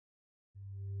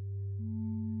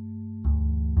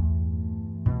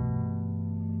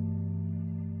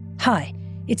Hi,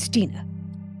 it's Dina.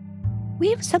 We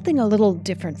have something a little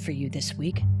different for you this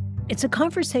week. It's a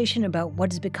conversation about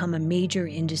what has become a major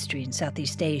industry in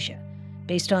Southeast Asia,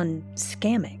 based on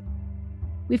scamming.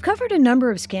 We've covered a number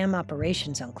of scam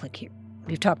operations on Click Here.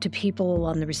 We've talked to people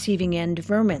on the receiving end of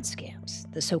romance scams,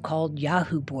 the so-called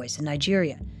Yahoo boys in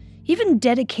Nigeria, even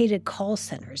dedicated call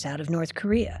centers out of North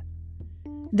Korea.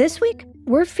 This week,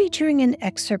 we're featuring an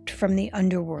excerpt from the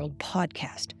Underworld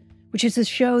podcast, which is a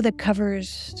show that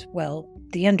covers, well,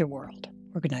 the underworld,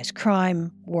 organized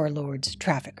crime, warlords,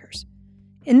 traffickers.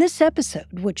 In this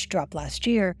episode, which dropped last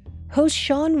year, host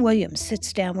Sean Williams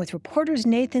sits down with reporters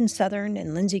Nathan Southern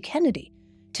and Lindsay Kennedy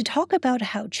to talk about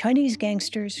how Chinese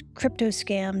gangsters, crypto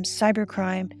scams,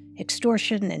 cybercrime,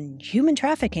 extortion, and human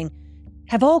trafficking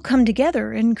have all come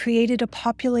together and created a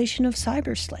population of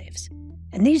cyber slaves.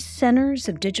 And these centers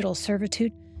of digital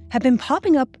servitude have been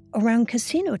popping up around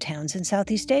casino towns in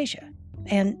Southeast Asia.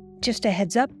 And just a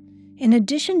heads up, in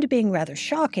addition to being rather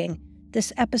shocking,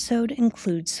 this episode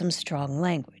includes some strong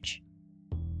language.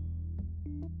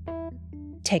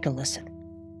 Take a listen.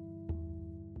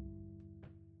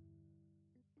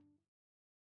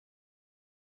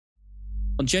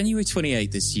 On January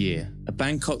 28 this year, a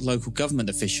Bangkok local government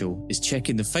official is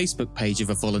checking the Facebook page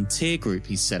of a volunteer group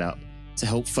he's set up to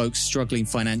help folks struggling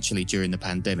financially during the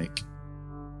pandemic.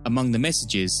 Among the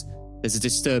messages, there's a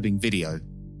disturbing video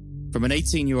from an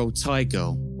 18-year-old Thai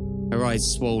girl, her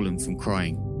eyes swollen from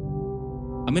crying.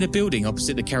 "I'm in a building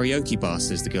opposite the karaoke bar,"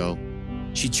 says the girl.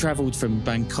 She travelled from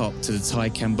Bangkok to the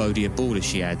Thai-Cambodia border,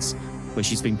 she adds, where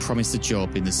she's been promised a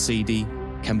job in the seedy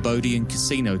Cambodian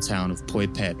casino town of Poi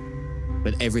Phet.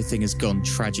 But everything has gone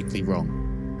tragically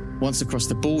wrong. Once across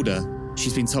the border,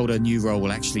 she's been told her new role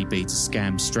will actually be to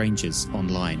scam strangers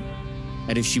online.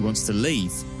 And if she wants to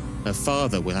leave, her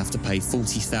father will have to pay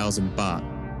 40,000 baht,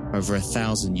 over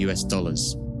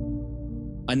 $1,000.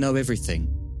 "I know everything,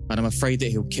 and I'm afraid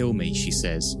that he'll kill me," she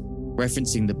says,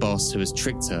 referencing the boss who has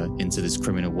tricked her into this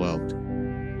criminal world.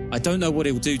 "I don't know what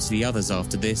he'll do to the others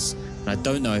after this, and I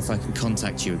don't know if I can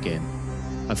contact you again.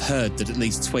 I've heard that at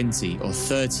least 20 or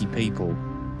 30 people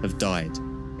have died."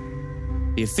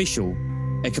 The official,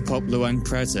 Ekapop Luang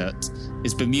Praset,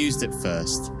 is bemused at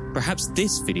first. Perhaps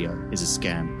this video is a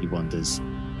scam, he wonders.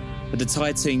 But the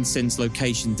Thai team sends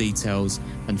location details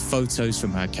and photos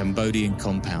from her Cambodian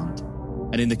compound.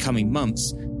 And in the coming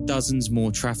months, dozens more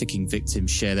trafficking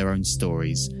victims share their own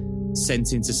stories,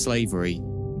 sent into slavery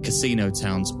in casino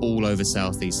towns all over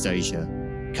Southeast Asia,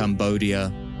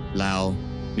 Cambodia, Laos,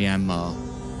 Myanmar.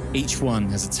 Each one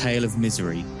has a tale of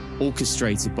misery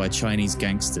orchestrated by Chinese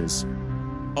gangsters.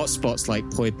 Hotspots like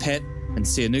Poi Phet and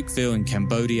Sihanoukville in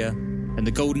Cambodia, and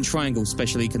the Golden Triangle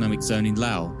Special Economic Zone in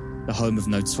Laos, the home of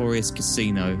notorious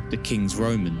casino the King's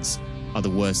Romans, are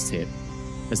the worst hit,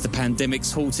 as the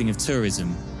pandemic's halting of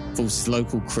tourism forces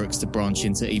local crooks to branch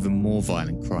into even more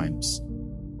violent crimes.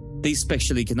 These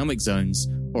Special Economic Zones,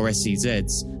 or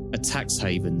SEZs, are tax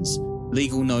havens,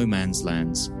 legal no man's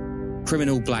lands,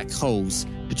 criminal black holes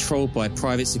patrolled by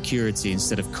private security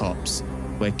instead of cops,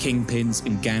 where kingpins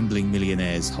and gambling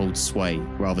millionaires hold sway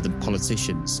rather than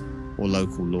politicians or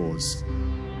local laws.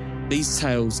 These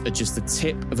tales are just the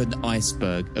tip of an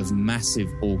iceberg of massive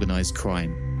organised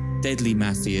crime, deadly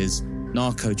mafias,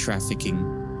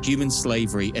 narco-trafficking, human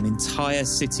slavery, and entire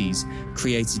cities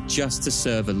created just to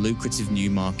serve a lucrative new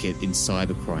market in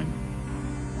cybercrime.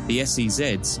 The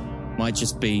SEZs might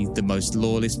just be the most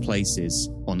lawless places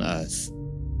on Earth.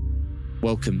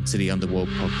 Welcome to the Underworld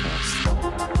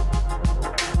podcast.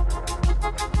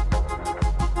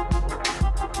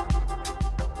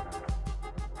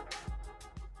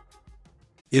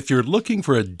 If you're looking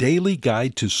for a daily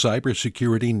guide to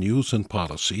cybersecurity news and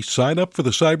policy, sign up for the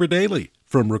Cyber Daily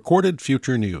from Recorded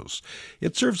Future News.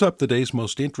 It serves up the day's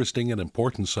most interesting and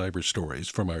important cyber stories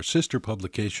from our sister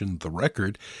publication, The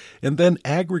Record, and then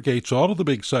aggregates all of the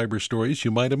big cyber stories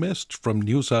you might have missed from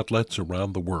news outlets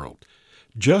around the world.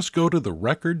 Just go to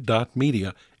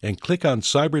therecord.media and click on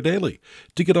Cyber Daily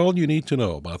to get all you need to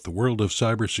know about the world of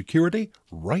cybersecurity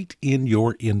right in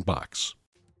your inbox.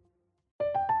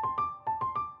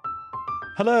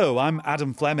 Hello, I'm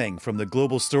Adam Fleming from the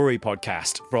Global Story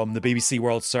podcast from the BBC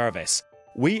World Service.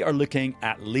 We are looking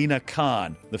at Lina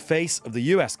Khan, the face of the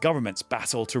US government's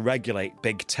battle to regulate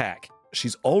big tech.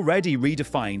 She's already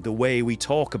redefined the way we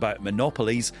talk about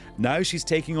monopolies. Now she's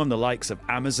taking on the likes of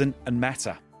Amazon and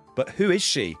Meta. But who is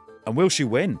she, and will she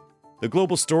win? The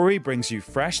Global Story brings you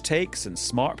fresh takes and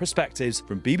smart perspectives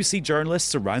from BBC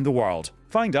journalists around the world.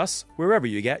 Find us wherever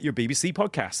you get your BBC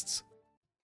podcasts.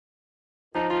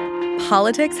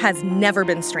 Politics has never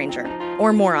been stranger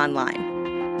or more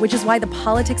online. which is why the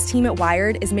politics team at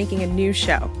Wired is making a new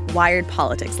show, Wired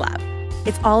Politics Lab.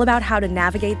 It's all about how to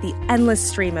navigate the endless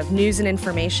stream of news and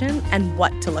information and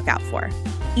what to look out for.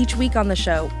 Each week on the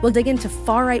show, we'll dig into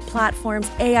far-right platforms,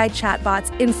 AI chatbots,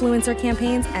 influencer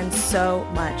campaigns, and so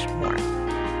much more.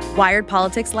 Wired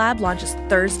Politics Lab launches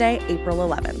Thursday, April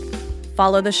 11th.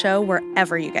 Follow the show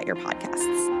wherever you get your podcasts.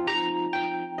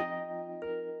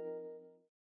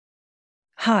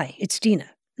 Hi, it's Dina,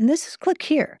 and this is Click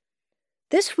Here.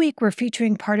 This week, we're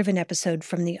featuring part of an episode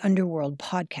from the Underworld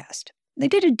podcast. They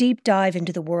did a deep dive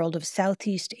into the world of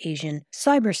Southeast Asian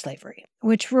cyberslavery,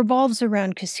 which revolves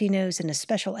around casinos in a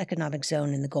special economic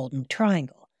zone in the Golden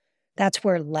Triangle. That's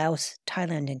where Laos,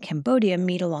 Thailand, and Cambodia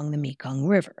meet along the Mekong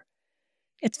River.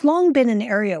 It's long been an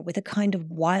area with a kind of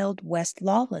Wild West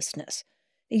lawlessness.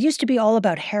 It used to be all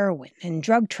about heroin and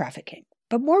drug trafficking,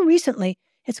 but more recently,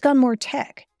 it's gone more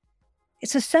tech.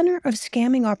 It's a center of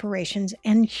scamming operations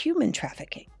and human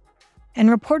trafficking. And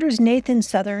reporters Nathan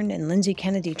Southern and Lindsay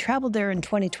Kennedy traveled there in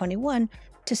 2021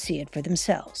 to see it for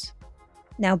themselves.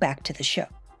 Now back to the show.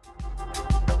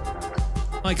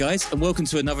 Hi guys, and welcome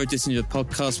to another edition of the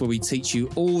podcast where we teach you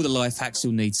all the life hacks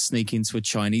you'll need to sneak into a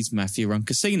Chinese mafia-run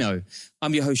casino.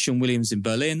 I'm your host, Sean Williams in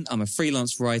Berlin. I'm a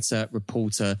freelance writer,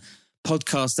 reporter,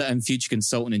 podcaster, and future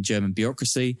consultant in German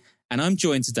bureaucracy. And I'm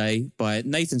joined today by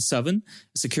Nathan Southern,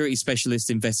 a security specialist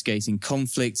investigating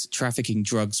conflict, trafficking,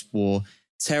 drugs, war,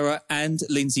 terror, and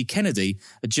Lindsay Kennedy,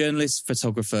 a journalist,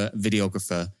 photographer,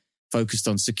 videographer, focused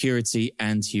on security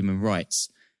and human rights.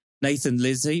 Nathan,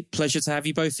 Lindsay, pleasure to have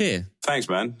you both here. Thanks,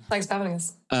 man. Thanks for having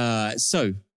us.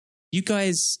 So, you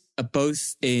guys are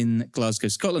both in Glasgow,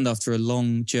 Scotland, after a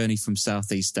long journey from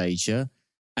Southeast Asia.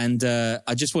 And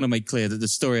I just want to make clear that the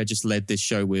story I just led this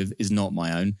show with is not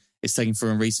my own. It's taken from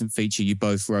a recent feature you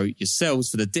both wrote yourselves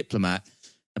for The Diplomat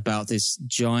about this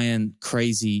giant,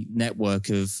 crazy network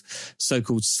of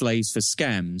so-called slaves for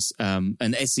scams,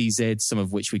 and SEZ, some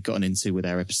of which we've gotten into with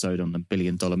our episode on the $1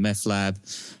 billion meth lab.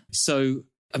 So,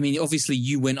 I mean, obviously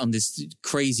you went on this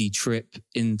crazy trip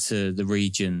into the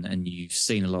region and you've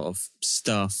seen a lot of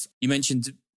stuff. You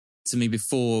mentioned to me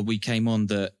before we came on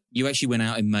that you actually went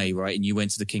out in May, right? And you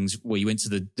went to the King's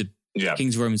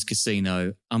Romans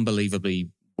Casino,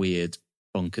 unbelievably weird,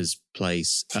 bonkers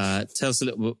place. Tell us a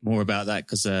little bit more about that,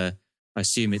 because I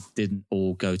assume it didn't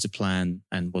all go to plan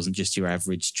and wasn't just your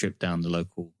average trip down the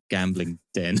local gambling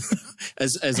den,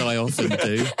 as I often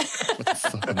do. What the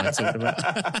fuck am I talking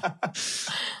about?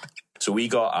 So we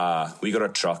got a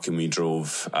truck and we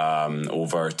drove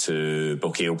over to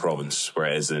Bokeo province, where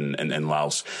it is in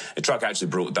Laos. The truck actually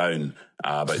broke down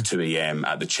about 2 a.m.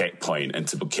 at the checkpoint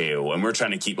into Bokeo, and we're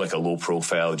trying to keep like a low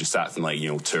profile, just acting like,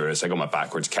 tourists. I got my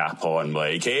backwards cap on,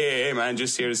 like, hey man,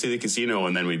 just here to see the casino.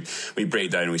 And then we break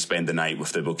down and we spend the night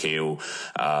with the Bokeo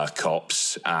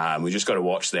cops. We just got to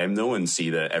watch them though and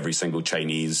see that every single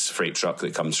Chinese freight truck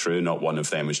that comes through, not one of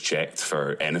them was checked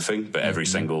for anything, but every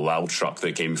single Lao truck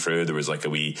that came through, there was like a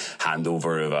wee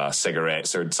handover of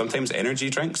cigarettes or sometimes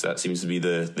energy drinks. That seems to be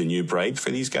the new bribe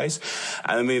for these guys.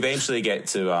 And then we eventually get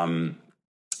to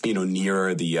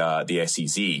nearer the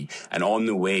SEZ, and on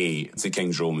the way to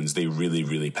King's Romans, they really,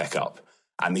 really pick up.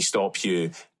 And they stop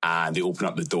you and they open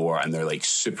up the door and they're like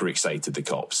super excited, the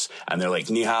cops. And they're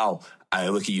like, ni hao. And they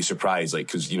look at you surprised, like,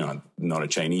 because, I'm not a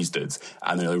Chinese dude.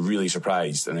 And they're like really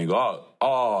surprised. And they go,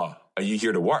 oh, are you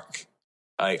here to work?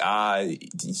 Like, no,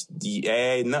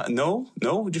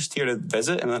 just here to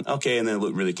visit. And then, okay. And then they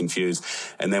look really confused.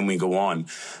 And then we go on.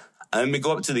 And then we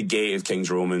go up to the gate of King's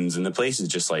Romans, and the place is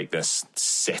just like this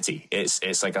city.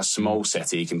 It's like a small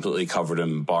city completely covered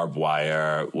in barbed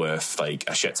wire with like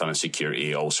a shit ton of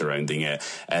security all surrounding it.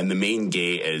 And the main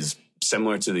gate is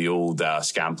similar to the old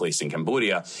scam place in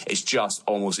Cambodia. It's just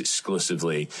almost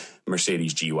exclusively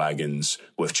Mercedes G-Wagons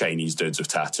with Chinese dudes with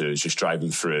tattoos just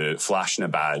driving through, flashing a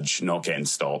badge, not getting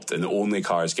stopped. And the only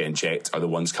cars getting checked are the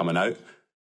ones coming out.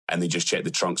 And they just check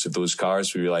the trunks of those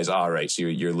cars. We realize, right, so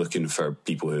you're looking for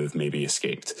people who have maybe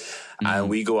escaped. Mm-hmm. And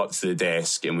we go up to the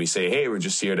desk and we say, hey, we're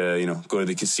just here to, go to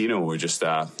the casino. We're just,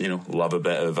 love a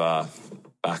bit of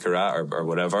baccarat or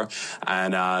whatever.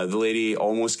 And the lady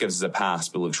almost gives us a pass,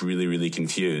 but looks really, really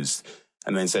confused.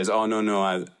 And then says, oh,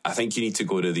 no, I think you need to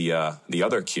go to the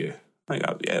other queue. Like,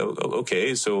 yeah,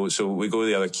 okay. So we go to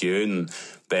the other queue, and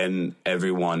then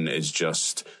everyone is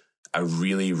just a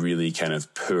really, really kind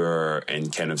of poor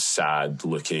and kind of sad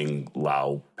looking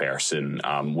Lao person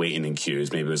waiting in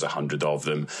queues. Maybe there's 100 of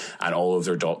them, and all of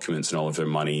their documents and all of their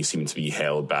money seem to be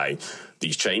held by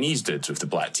these Chinese dudes with the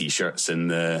black t-shirts and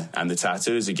the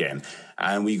tattoos again.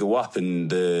 And we go up, and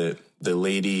the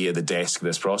lady at the desk of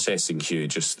this processing queue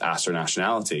just asks her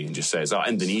nationality and just says,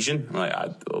 Indonesian. I'm like,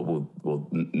 we'll well,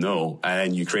 no.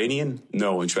 And Ukrainian?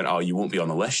 No. And she went, oh, you won't be on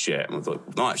the list yet. And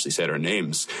we've not actually said our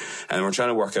names. And we're trying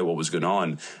to work out what was going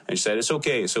on. And she said, it's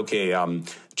okay.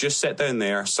 Just sit down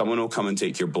there. Someone will come and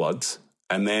take your blood,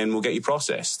 and then we'll get you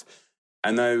processed.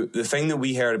 And now the thing that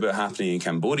we heard about happening in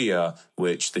Cambodia,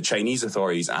 which the Chinese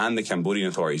authorities and the Cambodian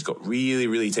authorities got really,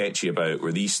 really tetchy about,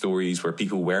 were these stories where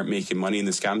people weren't making money in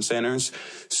the scam centres.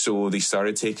 So they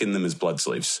started taking them as blood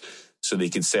slaves, so they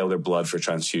could sell their blood for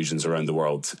transfusions around the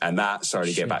world. And that started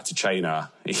to get back to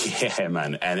China. Yeah,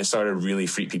 man. And it started to really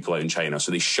freak people out in China.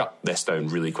 So they shut this down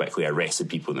really quickly, arrested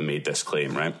people that made this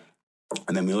claim, right?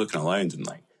 And then we're looking around and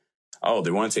like, oh, they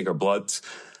want to take our blood.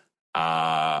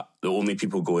 The only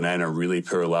people going in are really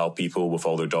poor Lao people with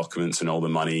all their documents and all the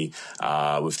money,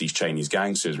 with these Chinese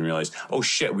gangsters, and realised, oh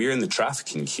shit, we're in the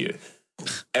trafficking queue.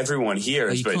 Everyone here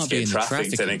is about to get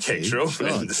trafficked in a King's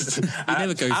Romans. You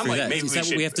never go through that. Is that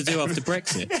what we have to do after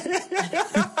Brexit?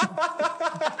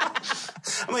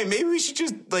 I'm like, maybe we should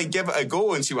just like give it a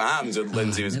go and see what happens. And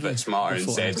Lindsay was a bit smarter and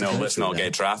said, no, let's not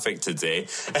get trafficked today.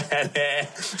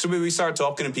 So we started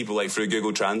talking to people like through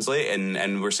Google Translate,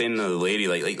 and we're saying to the lady,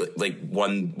 like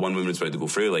one woman was about to go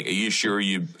through, like, are you sure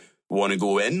you want to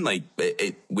go in? Like,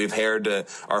 we've heard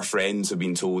our friends have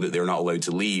been told that they're not allowed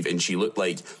to leave, and she looked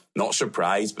like not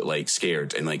surprised, but like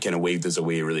scared, and like kind of waved us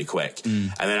away really quick.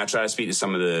 And then I tried to speak to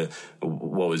some of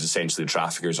what was essentially the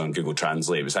traffickers on Google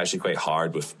Translate. It was actually quite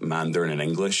hard with Mandarin and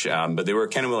English, but they were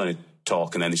kind of willing to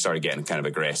talk, and then they started getting kind of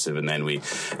aggressive, and then we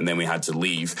had to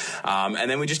leave, and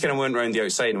then we just kind of went around the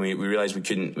outside, and we realized we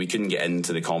couldn't get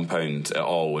into the compound at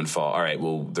all, and thought, all right,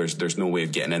 well, there's no way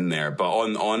of getting in there. But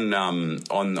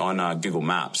on Google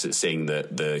Maps, it's saying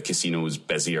that the casino was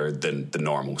busier than the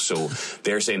normal, so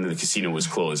they're saying that the casino was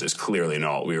closed. It's clearly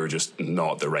not. We were just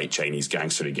not the right Chinese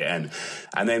gangster to get in.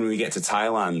 And then we get to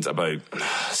Thailand about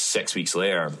 6 weeks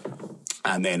later,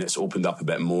 and then it's opened up a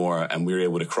bit more, and we were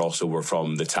able to cross over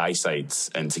from the Thai side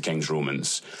into King's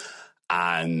Romans.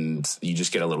 And you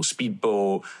just get a little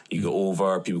speedboat, you go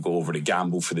over, people go over to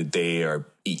gamble for the day or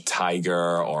eat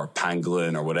tiger or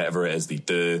pangolin or whatever it is they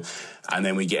do. And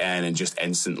then we get in, and just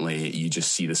instantly you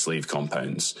just see the slave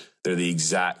compounds. They're the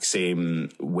exact same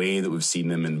way that we've seen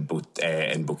them in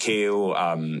Bokeo,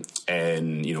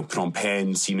 in Phnom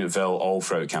Penh, Sihanoukville, all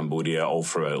throughout Cambodia, all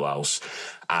throughout Laos.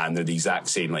 And they're the exact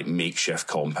same like makeshift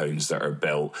compounds that are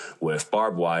built with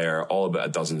barbed wire, all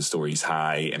about 12 stories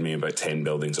high, and maybe about 10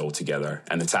 buildings altogether.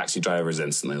 And the taxi driver is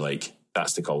instantly like,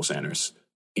 that's the call centres.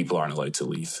 People aren't allowed to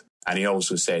leave. And he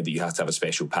also said that you have to have a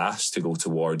special pass to go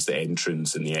towards the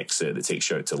entrance and the exit that takes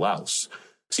you out to Laos.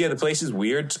 So yeah, the place is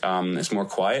weird. It's more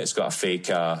quiet. It's got a fake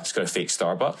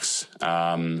Starbucks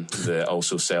that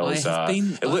also sells. I've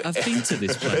been to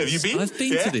this place. Have you been? I've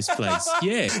been to this place.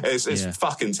 Yeah, it's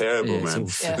fucking terrible, man.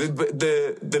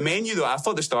 The menu though, I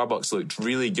thought the Starbucks looked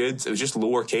really good. It was just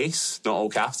lowercase, not all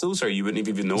capitals, or you wouldn't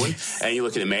have even known. And you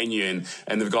look at the menu,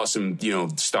 and they've got some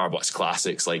Starbucks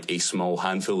classics like a small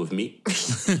handful of meat.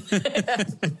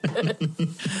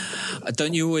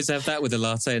 Don't you always have that with a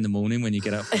latte in the morning when you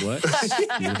get up for work?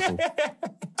 Beautiful.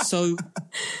 So,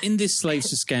 in this slaves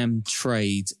to scam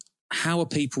trade, how are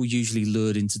people usually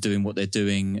lured into doing what they're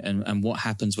doing, and what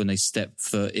happens when they step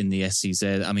foot in the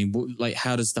SCZ? I mean,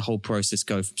 how does the whole process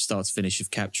go from start to finish of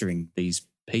capturing these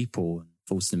people and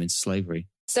forcing them into slavery?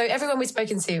 So everyone we've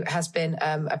spoken to has been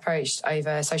approached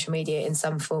over social media in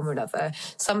some form or another.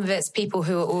 Some of it's people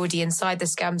who are already inside the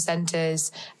scam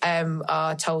centres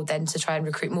are told then to try and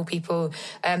recruit more people.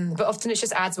 But often it's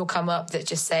just ads will come up that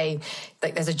just say,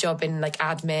 like, there's a job in like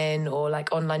admin or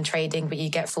like online trading, but you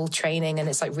get full training and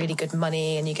it's like really good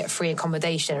money and you get free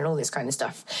accommodation and all this kind of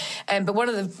stuff. But one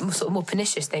of the sort of more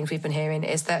pernicious things we've been hearing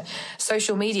is that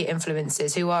social media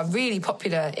influencers who are really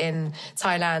popular in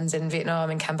Thailand and Vietnam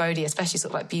and Cambodia, especially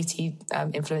sort of like beauty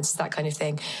influencers, that kind of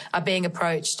thing, are being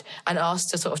approached and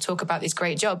asked to sort of talk about these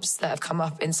great jobs that have come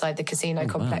up inside the casino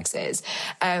complexes.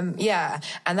 Wow.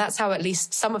 And that's how at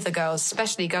least some of the girls,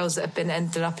 especially girls that have been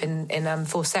ended up in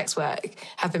forced sex work,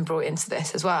 have been brought into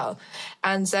this as well.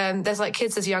 And there's like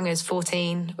kids as young as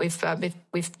 14. We've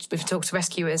talked to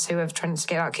rescuers who have tried to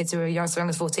get out kids who are as young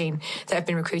as 14 that have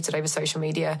been recruited over social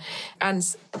media, and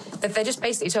they're just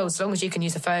basically told, as long as you can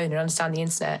use a phone and understand the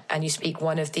internet and you speak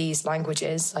one of these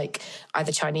languages, like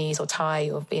either Chinese or Thai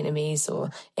or Vietnamese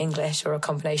or English or a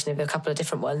combination of a couple of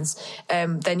different ones,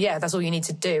 then yeah, that's all you need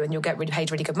to do, and you'll get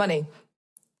paid really good money.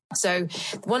 So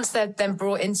once they're then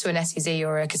brought into an SEZ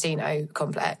or a casino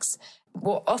complex,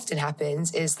 what often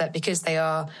happens is that because they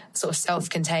are sort of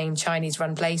self-contained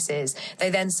Chinese-run places, they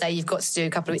then say you've got to do a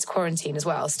couple of weeks quarantine as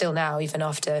well, still now, even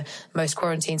after most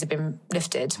quarantines have been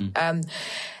lifted.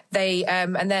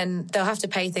 And then they'll have to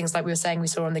pay things like we were saying we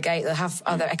saw on the gate. They'll have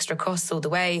other extra costs all the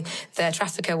way. The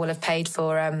trafficker will have paid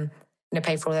for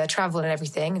pay for all their travel and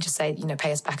everything, and just say,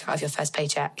 pay us back out of your first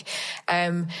paycheck.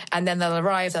 And then they'll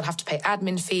arrive, they'll have to pay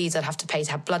admin fees, they'll have to pay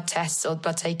to have blood tests or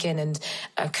blood taken and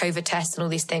COVID tests and all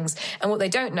these things. And what they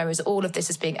don't know is all of this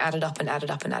is being added up and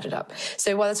added up and added up.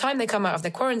 So by the time they come out of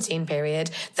the quarantine period,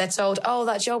 they're told, oh,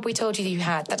 that job we told you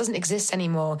had, that doesn't exist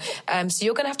anymore. So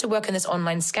you're going to have to work in this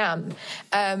online scam.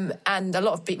 And a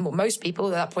lot of people, most people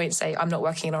at that point say, I'm not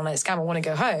working in an online scam, I want to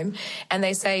go home. And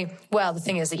they say, well, the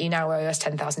thing is that you now owe us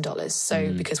 $10,000.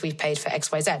 So because we've paid for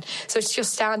X, Y, Z. So it's your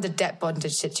standard debt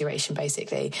bondage situation,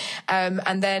 basically.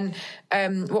 And then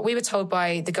what we were told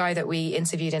by the guy that we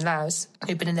interviewed in Laos,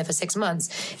 who'd been in there for 6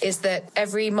 months, is that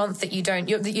every month that you don't,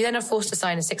 you then are forced to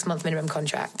sign a 6-month minimum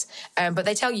contract. But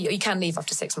they tell you you can leave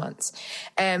after 6 months.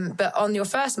 But on your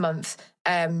first month,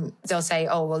 they'll say,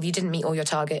 oh, well, you didn't meet all your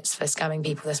targets for scamming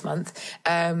people this month.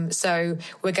 So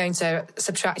we're going to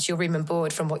subtract your room and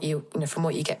board from what you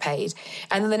get paid.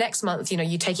 And then the next month,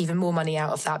 you take even more money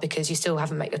out of that because you still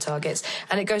haven't met your targets.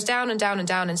 And it goes down and down and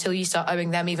down until you start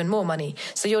owing them even more money.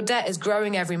 So your debt is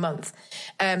growing every month.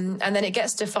 And then it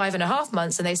gets to 5.5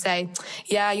 months and they say,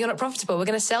 yeah, you're not profitable. We're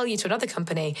going to sell you to another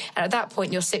company. And at that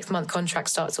point, your 6-month contract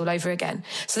starts all over again.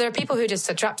 So there are people who just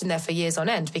are trapped in there for years on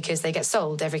end because they get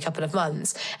sold every couple of months.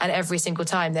 And every single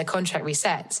time their contract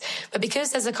resets. But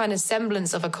because there's a kind of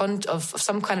semblance of of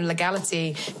some kind of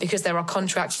legality, because there are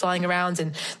contracts flying around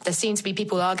and there seem to be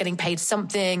people are getting paid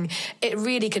something, it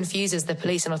really confuses the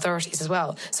police and authorities as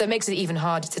well. So it makes it even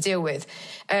harder to deal with.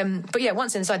 But yeah,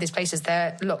 once inside these places,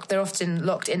 they're often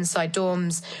locked inside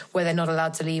dorms where they're not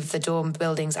allowed to leave the dorm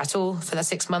buildings at all for the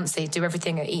 6 months. They do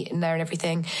everything, eat in there and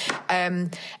everything.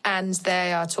 And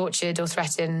they are tortured or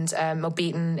threatened or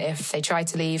beaten if they try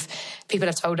to leave. People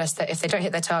have told us that if they don't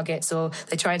hit their targets or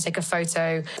they try and take a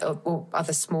photo or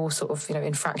other small sort of,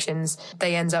 infractions,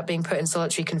 they end up being put in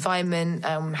solitary confinement,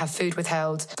 have food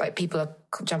withheld. Like people are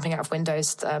jumping out of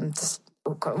windows, just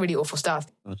really awful stuff.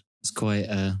 God, it's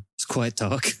quite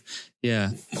dark.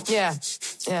 Yeah. Yeah.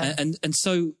 And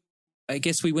so I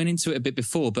guess we went into it a bit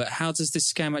before, but how does this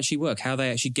scam actually work? How are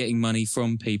they actually getting money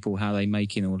from people? How are they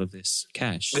making all of this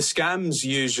cash? The scams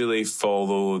usually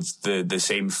follow the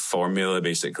same formula,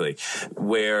 basically,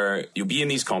 where you'll be in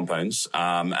these compounds,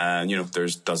 and,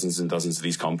 there's dozens and dozens of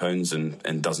these compounds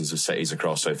and dozens of cities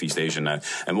across Southeast Asia now.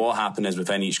 And what will happen is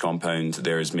within each compound,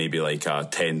 there's maybe like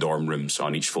 10 dorm rooms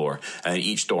on each floor, and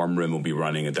each dorm room will be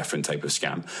running a different type of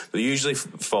scam. They usually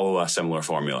follow a similar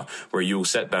formula, where you'll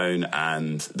sit down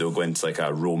and they'll go into like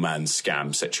a romance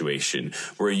scam situation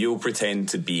where you'll pretend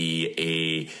to be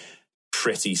a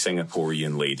pretty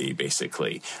Singaporean lady,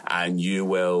 basically, and you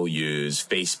will use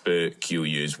Facebook, you'll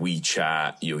use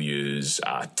WeChat, you'll use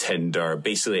Tinder,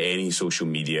 basically any social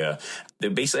media. They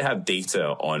basically have data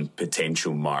on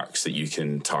potential marks that you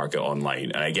can target online.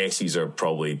 And I guess these are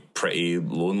probably pretty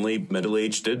lonely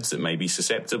middle-aged dudes that might be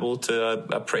susceptible to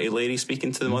a pretty lady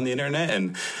speaking to them on the internet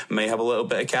and may have a little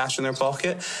bit of cash in their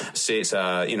pocket. Say it's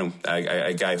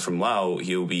a guy from Laos,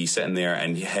 he'll be sitting there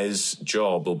and his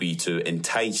job will be to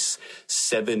entice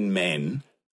 7 men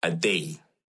a day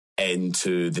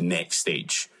into the next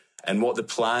stage. And what the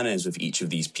plan is with each of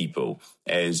these people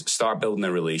is start building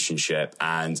a relationship,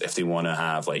 and if they want to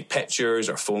have like pictures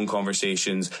or phone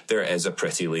conversations, there is a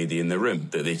pretty lady in the room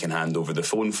that they can hand over the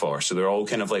phone for. So they're all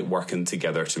kind of like working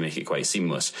together to make it quite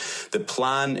seamless. The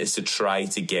plan is to try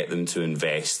to get them to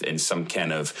invest in some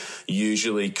kind of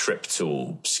usually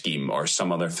crypto scheme or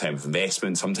some other type of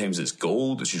investment. Sometimes it's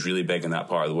gold, which is really big in that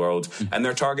part of the world. And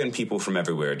they're targeting people from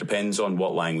everywhere. It depends on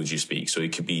what language you speak. So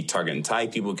it could be targeting Thai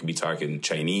people, it could be targeting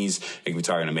Chinese, it could be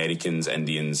targeting Americans,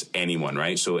 Indians, anyone,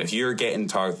 right? So if you're getting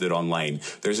targeted online,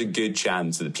 there's a good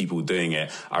chance that the people doing it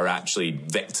are actually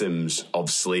victims of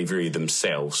slavery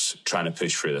themselves, trying to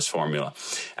push through this formula.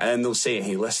 And then they'll say,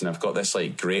 hey, listen, I've got this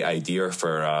like great idea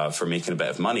for making a bit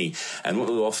of money. And what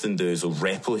they'll often do is they'll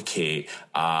replicate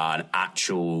an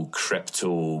actual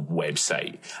crypto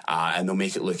website, and they'll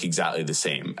make it look exactly the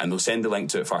same. And they'll send a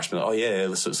link to it first, and oh yeah,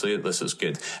 this looks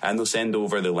good. And they'll send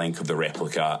over the link of the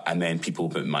replica, and then people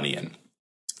put money in.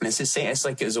 And it's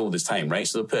like as old as time, right?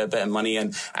 So they'll put a bit of money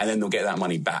in and then they'll get that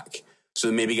money back. So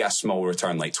they maybe get a small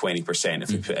return, like 20% if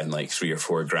they put in like 3 or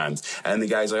 4 grand. And then the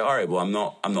guy's like, all right, well, I'm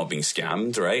not being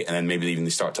scammed, right? And then maybe even they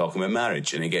start talking about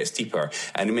marriage and it gets deeper.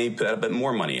 And they may put a bit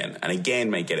more money in and again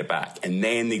might get it back. And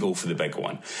then they go for the big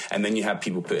one. And then you have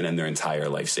people putting in their entire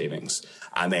life savings.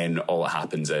 And then all that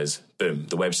happens is, boom,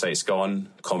 the website's gone,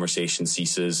 conversation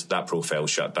ceases, that profile's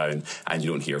shut down, and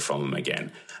you don't hear from them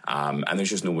again. And there's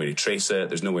just no way to trace it.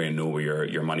 There's no way to know where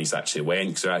your money's actually went,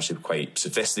 because they're actually quite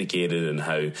sophisticated in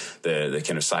how the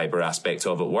kind of cyber aspect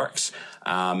of it works.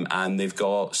 And they've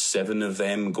got 7 of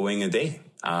them going a day.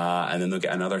 And then they'll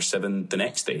get another 7 the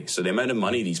next day. So the amount of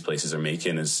money these places are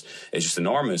making is just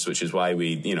enormous, which is why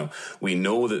we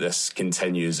know that this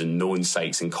continues in known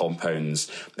sites and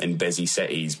compounds in busy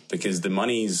cities, because the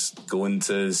money's going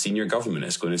to senior government,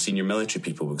 it's going to senior military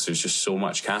people, because there's just so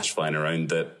much cash flying around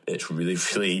that it's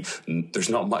really, there's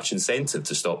not much incentive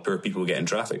to stop poor people getting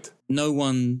trafficked. No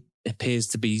one appears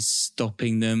to be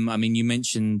stopping them. I mean, you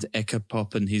mentioned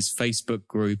Ekapop and his Facebook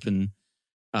group and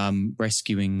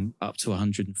rescuing up to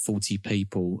 140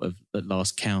 people at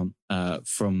last count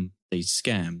from these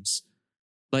scams.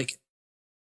 Like,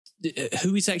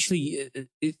 who is actually,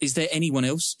 is there anyone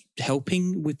else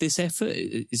helping with this effort?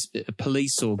 Is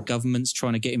police or governments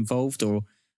trying to get involved, or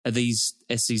are these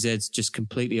SCZs just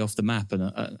completely off the map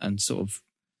and sort of,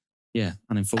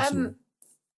 unenforceable?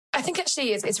 I think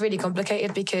actually it's really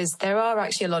complicated, because there are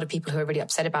actually a lot of people who are really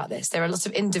upset about this. There are lots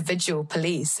of individual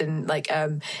police and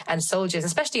and soldiers,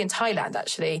 especially in Thailand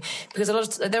actually,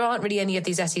 because there aren't really any of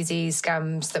these SEZ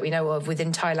scams that we know of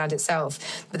within Thailand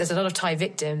itself. But there's a lot of Thai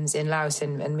victims in Laos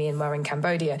and Myanmar and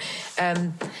Cambodia,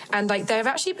 and there have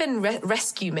actually been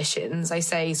rescue missions. I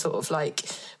say sort of like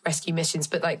rescue missions,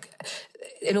 but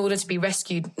in order to be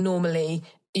rescued normally,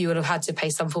 you would have had to pay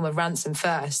some form of ransom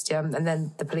first, and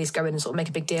then the police go in and sort of make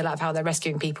a big deal out of how they're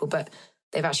rescuing people, but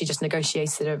they've actually just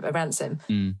negotiated a ransom.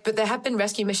 But there have been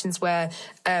rescue missions where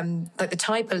the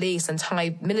Thai police and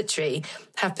Thai military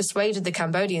have persuaded the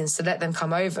Cambodians to let them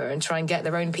come over and try and get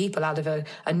their own people out of a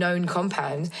known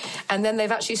compound. And then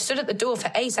they've actually stood at the door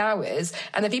for 8 hours,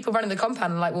 and the people running the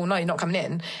compound are like, well, no, you're not coming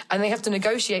in. And they have to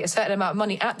negotiate a certain amount of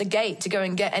money at the gate to go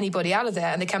and get anybody out of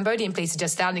there. And the Cambodian police are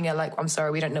just standing there like, I'm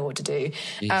sorry, we don't know what to do.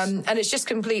 And it's just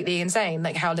completely insane,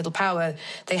 like how little power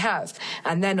they have.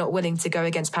 And they're not willing to go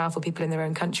against powerful people in their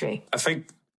own country. I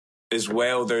think as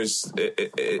well,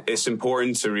 it's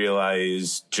important to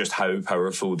realise just how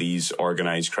powerful these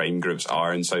organised crime groups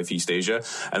are in Southeast Asia.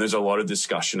 And there's a lot of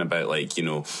discussion about,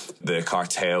 the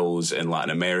cartels in Latin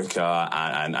America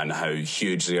and how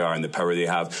huge they are and the power they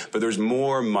have. But there's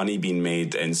more money being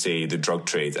made in, say, the drug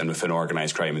trade and within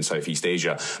organised crime in Southeast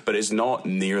Asia. But it's not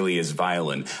nearly as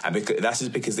violent. And this is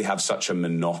because they have such a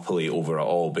monopoly over it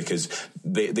all, because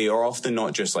they are often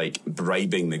not just,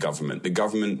 bribing the government. The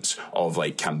government of,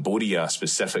 Cambodia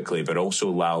specifically, but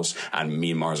also Laos and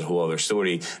Myanmar is a whole other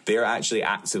story. They're actually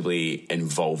actively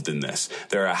involved in this.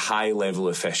 There are high-level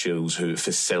officials who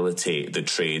facilitate the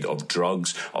trade of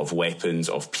drugs, of weapons,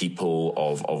 of people,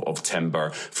 of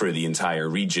timber for the entire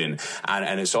region.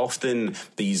 And it's often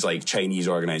these Chinese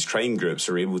organised crime groups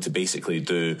are able to basically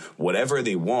do whatever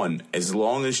they want as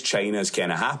long as China's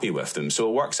kind of happy with them. So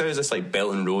it works out as this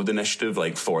Belt and Road initiative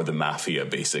for the mafia,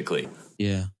 basically.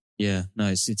 Yeah. Yeah, no,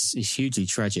 it's hugely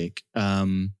tragic.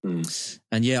 And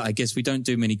I guess we don't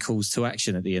do many calls to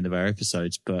action at the end of our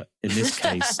episodes, but in this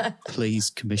case, please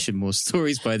commission more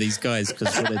stories by these guys,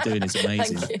 because what they're doing is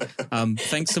amazing.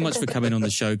 Thanks so much for coming on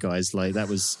the show, guys. That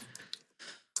was,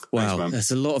 wow, thanks, there's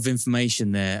a lot of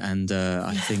information there, and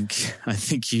I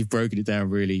think you've broken it down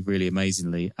really, really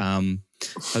amazingly.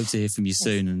 Hope to hear from you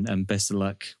soon, and best of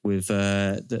luck with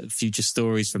the future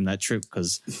stories from that trip,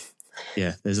 because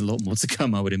yeah, there's a lot more to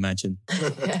come, I would imagine.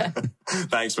 Yeah.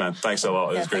 Thanks, man. Thanks a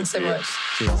lot. It was great to hear.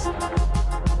 Cheers.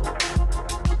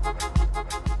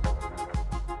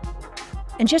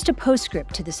 And just a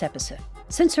postscript to this episode.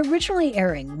 Since originally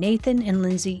airing, Nathan and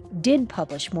Lindsay did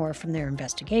publish more from their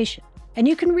investigation. And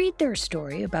you can read their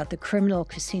story about the criminal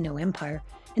casino empire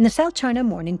in the South China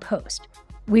Morning Post.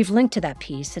 We've linked to that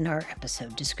piece in our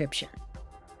episode description.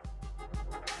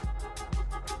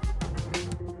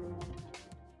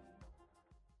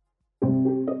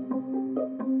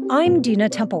 I'm Dina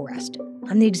Temple-Rest.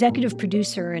 I'm the executive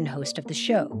producer and host of the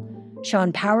show.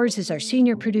 Sean Powers is our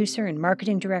senior producer and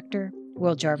marketing director.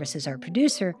 Will Jarvis is our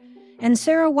producer. And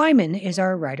Sarah Wyman is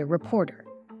our writer-reporter.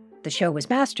 The show was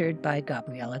mastered by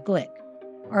Gabriella Glick.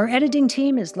 Our editing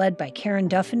team is led by Karen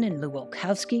Duffin and Lou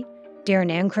Wolkowski. Darren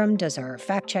Ankrum does our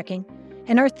fact-checking.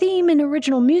 And our theme and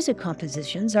original music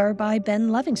compositions are by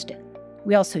Ben Livingston.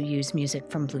 We also use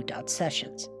music from Blue Dot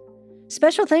Sessions.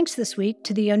 Special thanks this week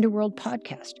to the Underworld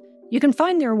podcast. You can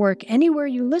find their work anywhere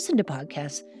you listen to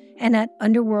podcasts and at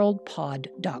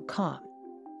underworldpod.com.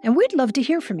 And we'd love to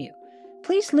hear from you.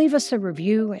 Please leave us a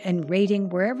review and rating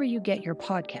wherever you get your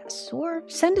podcasts, or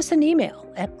send us an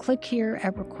email at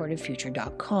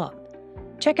clickhere@recordedfuture.com.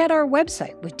 Check out our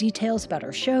website with details about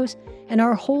our shows and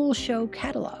our whole show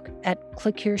catalog at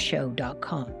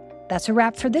clickhereshow.com. That's a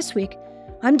wrap for this week.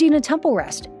 I'm Dina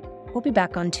Temple-Rest. We'll be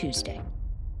back on Tuesday.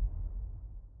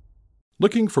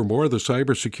 Looking for more of the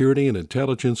cybersecurity and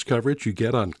intelligence coverage you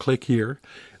get on Click Here?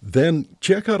 Then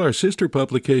check out our sister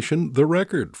publication, The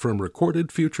Record, from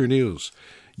Recorded Future News.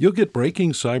 You'll get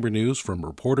breaking cyber news from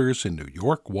reporters in New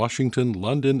York, Washington,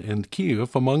 London, and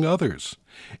Kyiv, among others.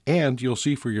 And you'll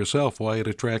see for yourself why it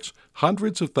attracts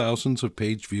hundreds of thousands of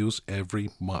page views every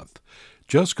month.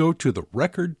 Just go to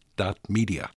therecord.media.